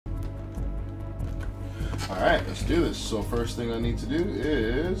Alright, let's do this. So first thing I need to do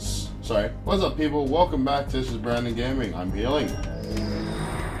is... Sorry. What's up, people? Welcome back to ItsJusBrandon Gaming. I'm healing.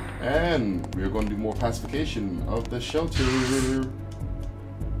 And we're going to do more pacification of the shelter.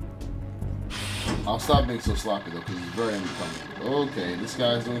 I'll stop being so sloppy though, because it's very unbecoming. Okay, this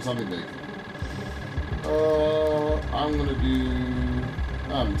guy's doing something big. I'm gonna do...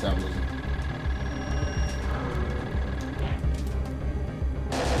 metabolism.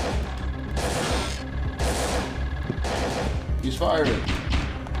 He's firing.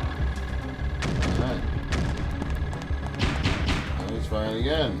 Alright. Now he's firing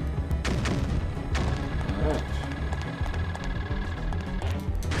again. Alright.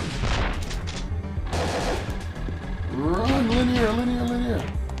 Run! Linear, linear, linear.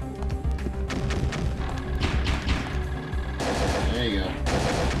 There you go.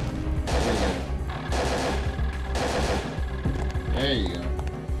 There you go. There you go.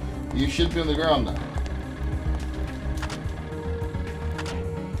 You should be on the ground now.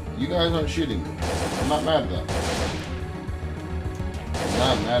 You guys aren't shooting me. I'm not mad at that. I'm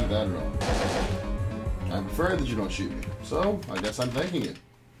not mad at that at all. I prefer that you don't shoot me. So, I guess I'm thanking you.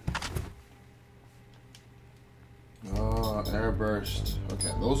 Air burst.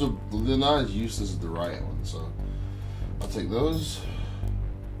 Okay, those are they're not as useless as the riot ones, so I'll take those.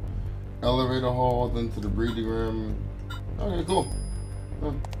 Elevator hall, then to the breeding room. Okay, cool.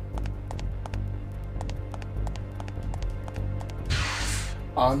 Huh.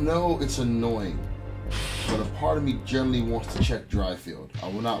 I know it's annoying, but a part of me generally wants to check dry field. I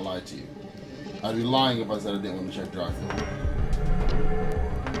will not lie to you. I'd be lying if I said I didn't want to check dry field.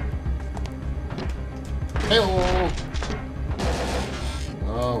 Hey-oh!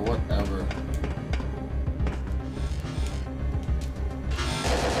 Oh, whatever.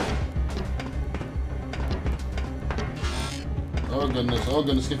 Oh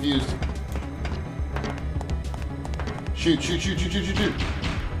goodness, confused. Shoot, shoot, shoot, shoot, shoot, shoot, shoot.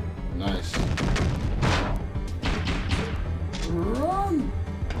 Nice. Run!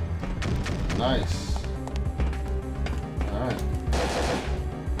 Nice. Alright.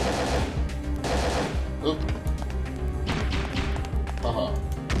 Oop. Haha.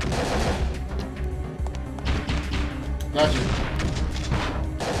 Gotcha.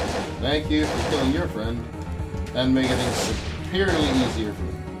 Thank you for killing your friend and making things superiorly easier for me.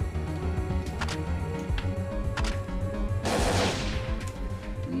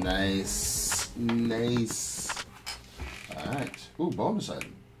 Nice. Nice. Alright. Ooh, bonus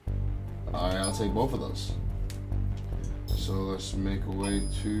item. Alright, I'll take both of those. So let's make our way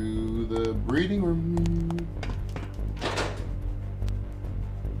to the breeding room.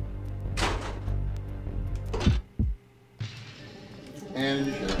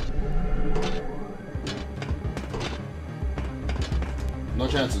 And shot. No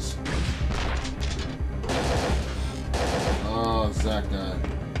chances. Oh, Zach died.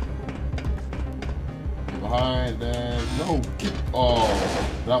 Behind and no, get, oh,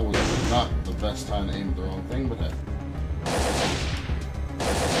 that was not the best time to aim at the wrong thing, but hey.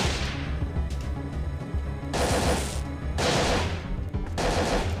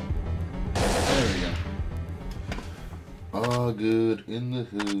 There we go. All good in the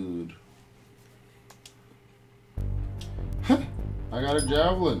hood. I got a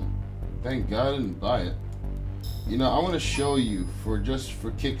javelin. Thank God I didn't buy it. You know, I want to show you, for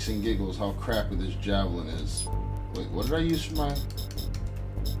kicks and giggles, how crappy this javelin is. Wait, what did I use for my...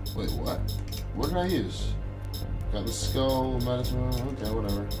 Wait, what? What did I use? Got the skull, medicine, okay,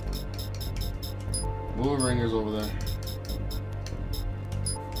 whatever. Move ringers over there.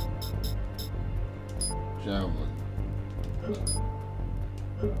 Javelin.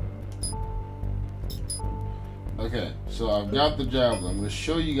 Okay, so I've got the javelin. I'm going to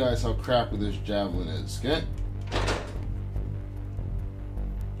show you guys how crappy this javelin is, okay?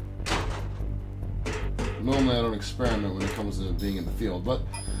 Normally I don't experiment when it comes to being in the field, but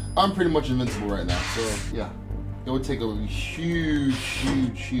I'm pretty much invincible right now, so yeah. It would take a huge,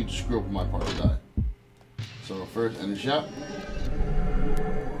 huge, huge screw up on my part to die. So first, end shot.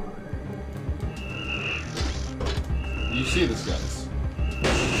 You see this, guys.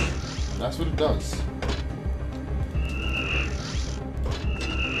 That's what it does.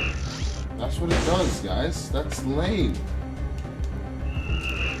 That's what it does, guys. That's lame.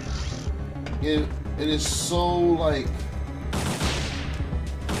 It is so, like...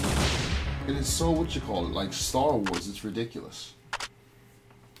 It is so, what you call it, like Star Wars. It's ridiculous.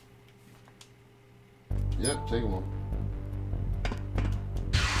 Yep, take them all.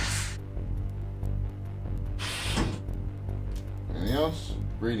 Anything else?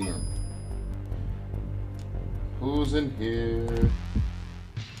 Breeding room. Who's in here?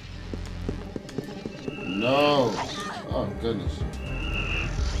 No. Oh, goodness.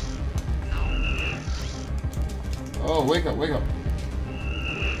 Oh, wake up, wake up.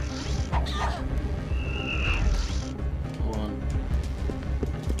 Come on.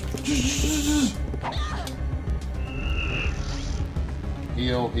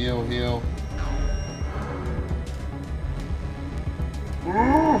 Heal, heal, heal.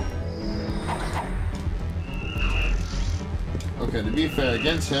 Okay, to be fair,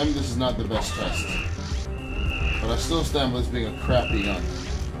 against him, this is not the best test. But I still stand by this being a crappy gun.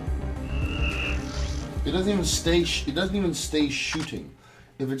 It doesn't even stay. It doesn't even stay shooting.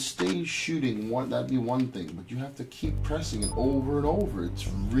 If it stays shooting, that'd be one thing. But you have to keep pressing it over and over. It's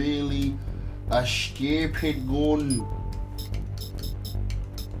really a stupid gun.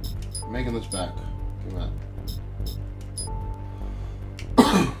 I'm making this back. Come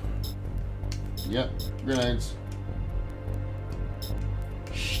on. Yep, grenades.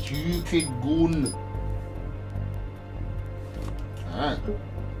 Stupid gun. Alright.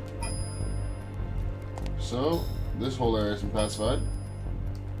 So, this whole area has been pacified.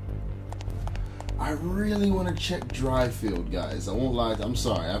 I really want to check dry field, guys. I won't lie. I'm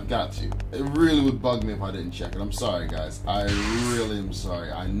sorry. I've got to. It really would bug me if I didn't check it. I'm sorry, guys. I really am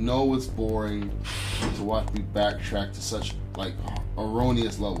sorry. I know it's boring to watch me backtrack to such, like,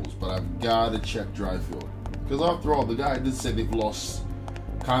 erroneous levels, but I've got to check dry field. Because after all, the guy did say they've lost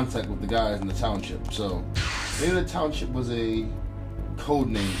contact with the guys in the township. So, maybe the township was a code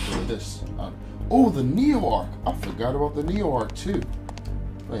name for this. Oh, the Neo Arc. I forgot about the Neo Arc, too.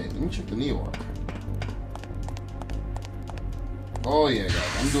 Wait, let me check the Neo Arc. Oh yeah,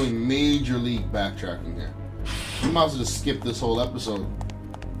 guys, I'm doing major league backtracking here. You might as well just skip this whole episode.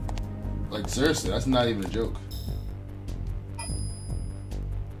 Like, seriously, that's not even a joke.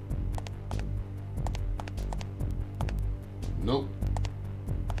 Nope.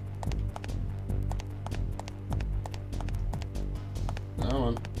 Come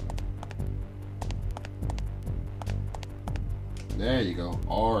on. There you go.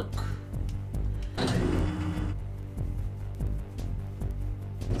 Arc.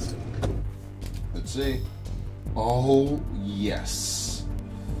 Let's see. Oh, yes.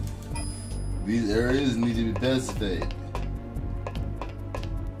 These areas need to be pacified.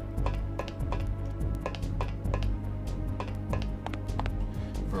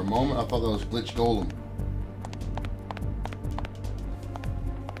 For a moment, I thought that was Glitch Golem.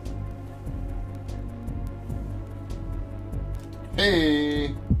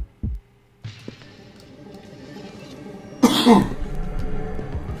 Hey!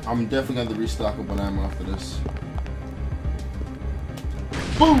 I'm definitely going to restock up on ammo after this.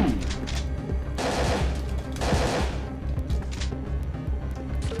 Boom!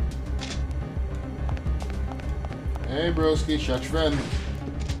 Hey, broski, shut your friend.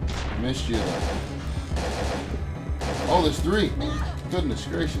 Missed you though. Oh, there's 3. Goodness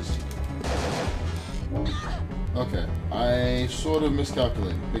gracious. Okay, I sort of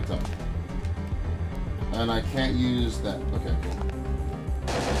miscalculated, big time. And I can't use that. Okay, cool.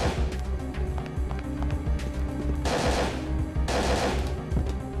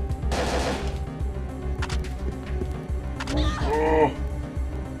 Oh,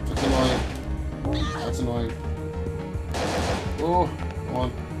 that's annoying. That's annoying. Oh, come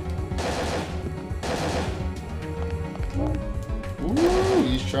on. Ooh,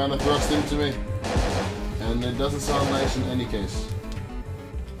 he's trying to thrust into me. And it doesn't sound nice in any case.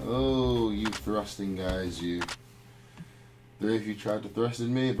 Oh, you thrusting guys, you. 3 of you tried to thrust at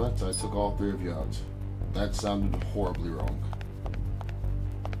me, but I took all 3 of you out. That sounded horribly wrong.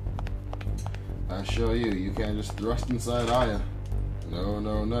 I show you, you can't just thrust inside Aya. No,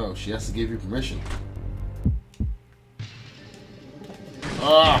 no, no. She has to give you permission.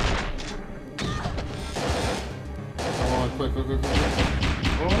 Ah! Come on, quick, quick, quick, quick.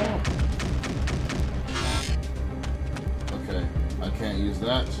 Oh! Okay, I can't use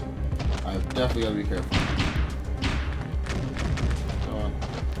that. I've definitely got to be careful. Come on.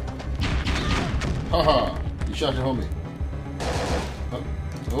 Haha! You shot your homie.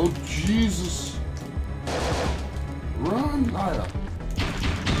 Oh, Jesus! Run, Aya!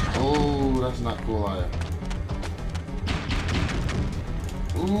 Oh, that's not cool, Aya.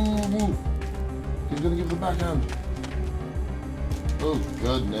 Ooh, move! He's gonna give the backhand. Oh,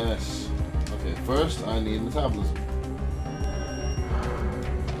 goodness. Okay, first I need metabolism.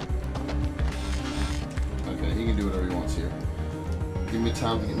 Okay, he can do whatever he wants here. Give me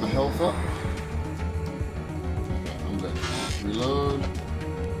time to get my health up. Okay, I'm good. Reload.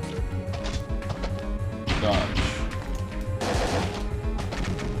 Dodge.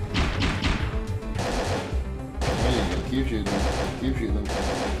 There you go. Keep shooting them. Keep shooting them.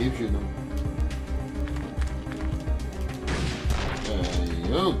 Keep shooting them.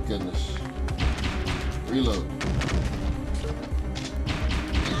 Oh, goodness. Reload.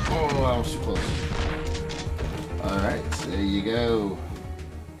 Oh, that was too close. Alright, there you go.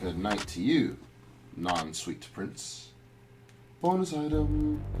 Good night to you, non-sweet prince. Bonus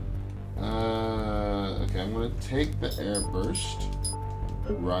item. Okay, I'm gonna take the air burst.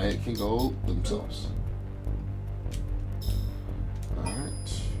 Riot can go themselves.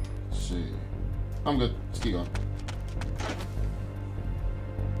 Alright. Let's see. I'm good. Let's keep going.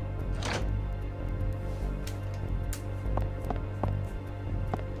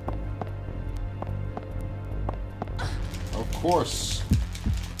 Of course.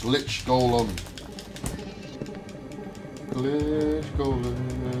 Glitch Golem. Glitch Golem.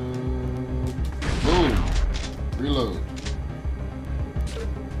 Boom. Reload.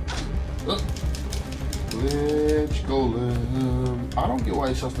 Glitch Golem. I don't get why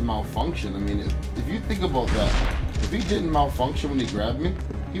he has to malfunction. I mean, if you think about that, if he didn't malfunction when he grabbed me,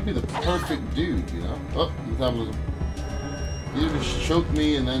 he'd be the perfect dude, you know? Oh, metabolism. He just choked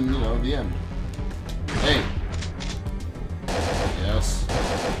me and then, you know, the end. Hey. Yes.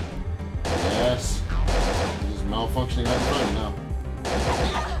 Yes. This is malfunctioning right in front of him now.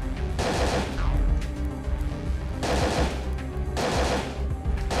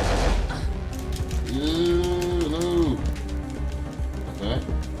 No. Okay.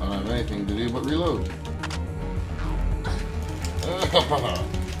 I don't have anything to do but reload.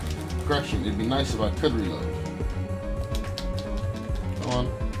 Correction, it'd be nice if I could reload. Come on.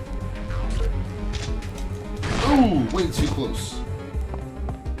 Ooh, way too close.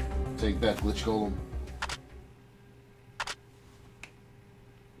 Take that, Glitch Golem.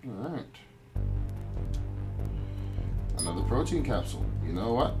 Alright. Another protein capsule. You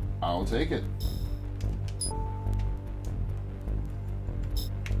know what? I'll take it.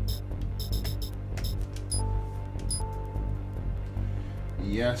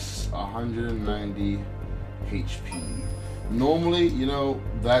 Yes, 190 HP. Normally, you know,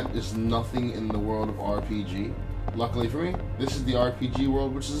 that is nothing in the world of RPG. Luckily for me, this is the RPG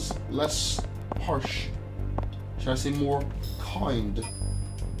world, which is less harsh. Should I say more kind?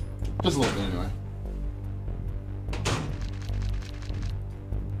 Just a little bit, anyway.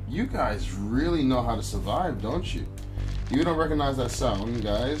 You guys really know how to survive, don't you? You don't recognize that sound,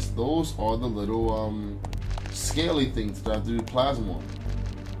 guys. Those are the little, scaly things that I have to do plasma on.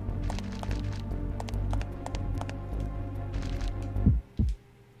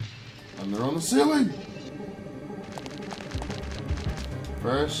 And they're on the ceiling.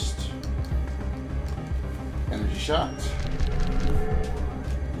 First, energy shot.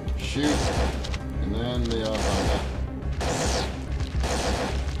 Shoot. And then they all come back.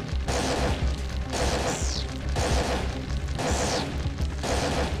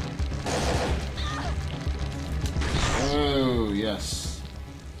 Oh, yes.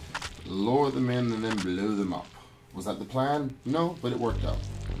 Lower them in and then blow them up. Was that the plan? No, but it worked out.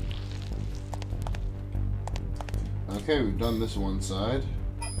 Okay, we've done this one side,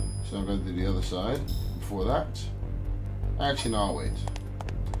 so I'm going to do the other side. Before that, actually, no, I'll wait.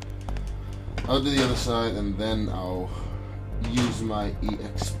 I'll do the other side, and then I'll use my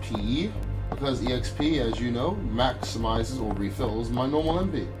EXP, because EXP, as you know, maximizes or refills my normal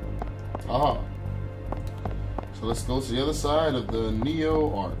MP. Aha. So let's go to the other side of the Neo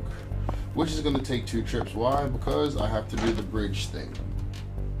Arc, which is going to take 2 trips. Why? Because I have to do the bridge thing.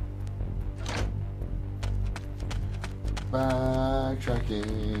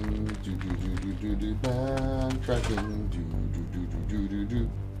 Backtracking, backtracking,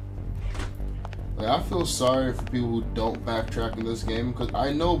 Like, I feel sorry for people who don't backtrack in this game, because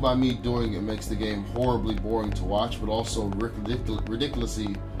I know by me doing it makes the game horribly boring to watch, but also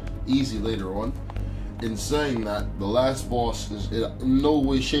ridiculously easy later on. In saying that, the last boss is in no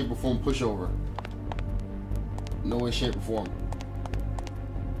way, shape, or form pushover. No way, shape, or form.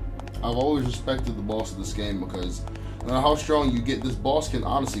 I've always respected the boss of this game because no matter how strong you get, this boss can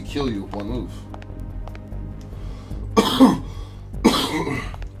honestly kill you with one move.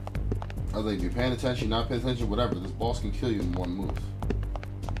 Whether you're paying attention, not paying attention, whatever, this boss can kill you in one move.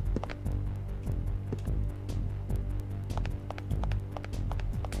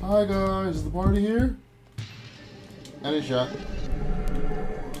 Hi guys, is the party here? Any shot.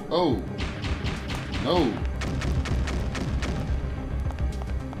 Oh. No.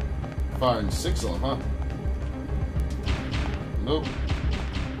 Firing 6 on, huh? Nope.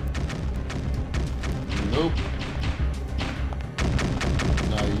 Nope.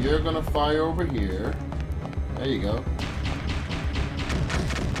 Now you're gonna fire over here. There you go.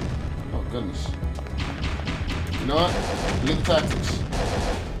 Oh goodness. You know what? Look at the tactics.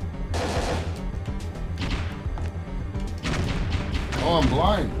 Oh, I'm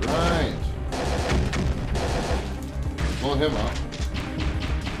blind. Right. Blow him up.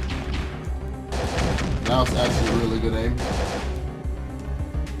 Now it's actually really good aim.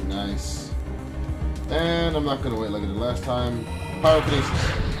 Nice. And I'm not gonna wait like I did last time.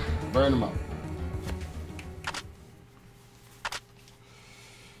 Pyrokinesis. Burn them up.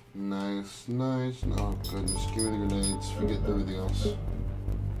 Nice, nice. Oh goodness, give me the grenades. Forget everything else.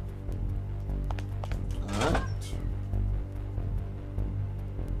 Alright.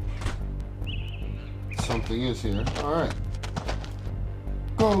 Something is here. Alright.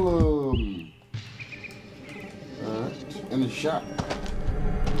 Golem! Alright. In the shop.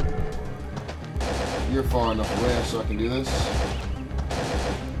 You're far enough away so I can do this.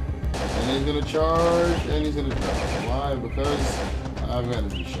 And he's gonna charge, and he's gonna drop. Why? Because I've got a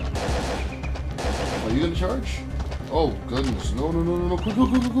shot. Are you gonna charge? Oh goodness! No! Quick!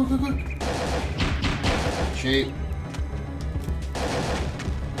 Cheap.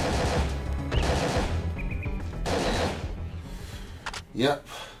 Yep.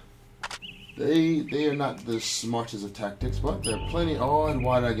 They are not the smartest of tactics, but they're plenty. Oh, and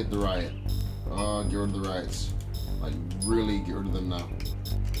why did I get the riot? Get rid of the riots. Like really, get rid of them now.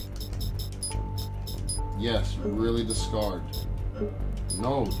 Yes, really discard.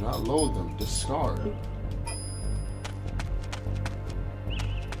 No, not load them. Discard.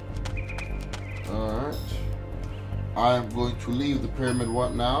 Alright. I am going to leave the pyramid.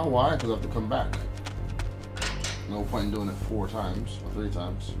 What now? Why? Because I have to come back. No point in doing it 4 times or 3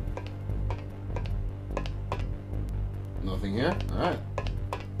 times. Nothing here? Alright.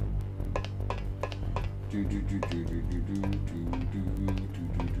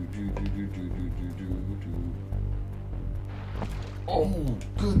 Oh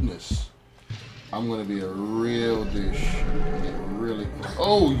goodness! I'm gonna be a real douche. Get really close.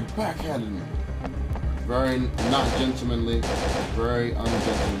 Oh, you backhanded me. Very not gentlemanly. Very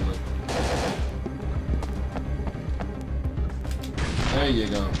ungentlemanly. There you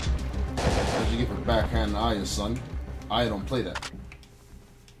go. What you get for backhand Aya, son? I don't play that.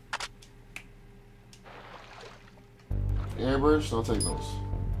 Airburst, I'll take those.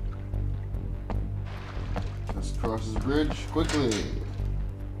 Let's cross this bridge quickly.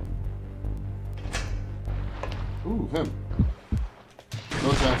 Ooh, him.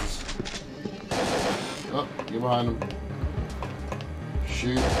 No chances. Oh, get behind him.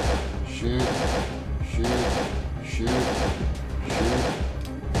 Shoot, shoot, shoot, shoot, shoot.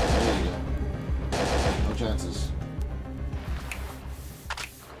 There you go. No chances.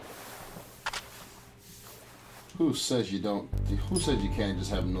 Who says you don't? Who says you can't just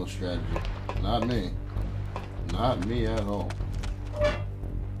have no strategy? Not me. Not me at all.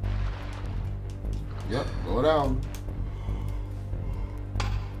 Yep, go down.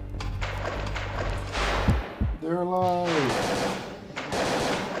 They're alive.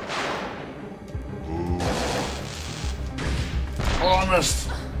 Oh, I missed.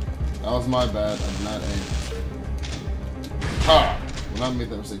 That was my bad. I did not aim. Ha! Will not make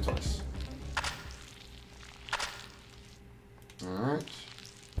that mistake twice. Alright.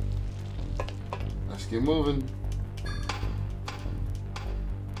 Let's get moving.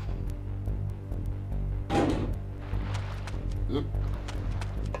 Yep.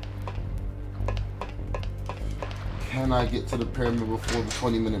 Can I get to the pyramid before the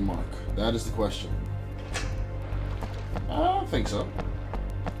 20-minute mark? That is the question. I don't think so.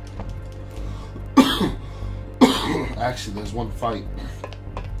 Actually, there's one fight.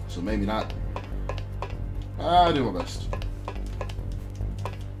 So maybe not. I'll do my best.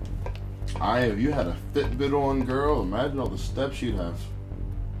 If you had a Fitbit on, girl, imagine all the steps you'd have.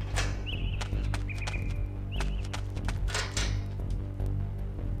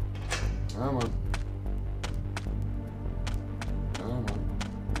 Come on. Come on.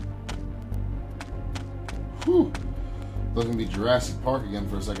 Whew. Looking to be Jurassic Park again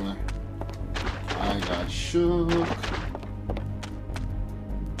for a second there. I got shook.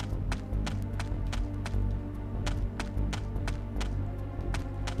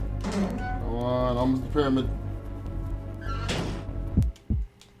 Almost the pyramid.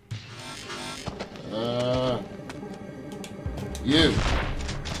 You.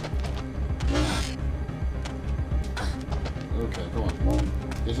 Okay, come on.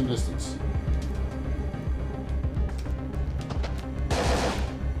 Get some distance.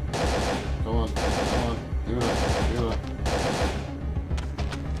 Come on, come on. Give it up, give it up.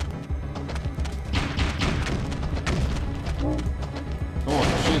 Come on,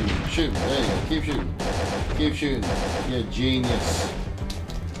 shoot, shoot. There you go. Keep shooting. Keep shooting. Yeah, genius.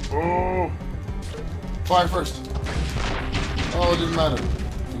 Oh! Fire first. Oh, it didn't matter.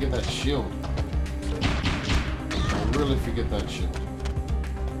 Forget that shield. I really forget that shield.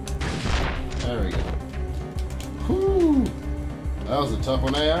 There we go. Whew. That was a tough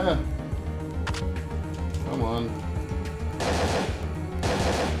one, eh? Come on.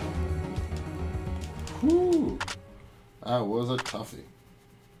 Whew. That was a toughie.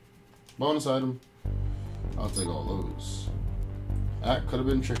 Bonus item. I'll take all those. That could have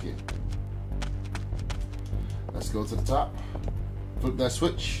been tricky. Let's go to the top. Flip that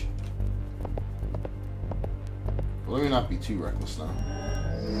switch. Well, let me not be too reckless now.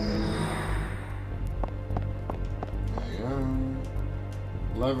 There you go.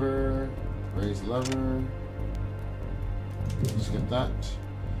 Lever. Raise lever. Skip that.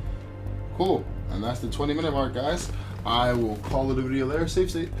 Cool. And that's the 20-minute mark, guys. I will call it a video there. Save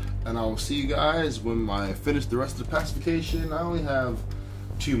state. And I will see you guys when I finish the rest of the pacification. I only have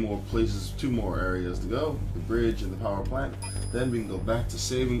two more areas to go. The bridge and the power plant. Then we can go back to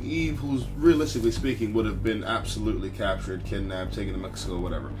saving Eve, who's realistically speaking would have been absolutely captured, kidnapped, taken to Mexico,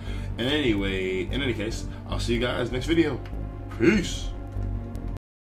 whatever. And anyway, in any case, I'll see you guys next video. Peace.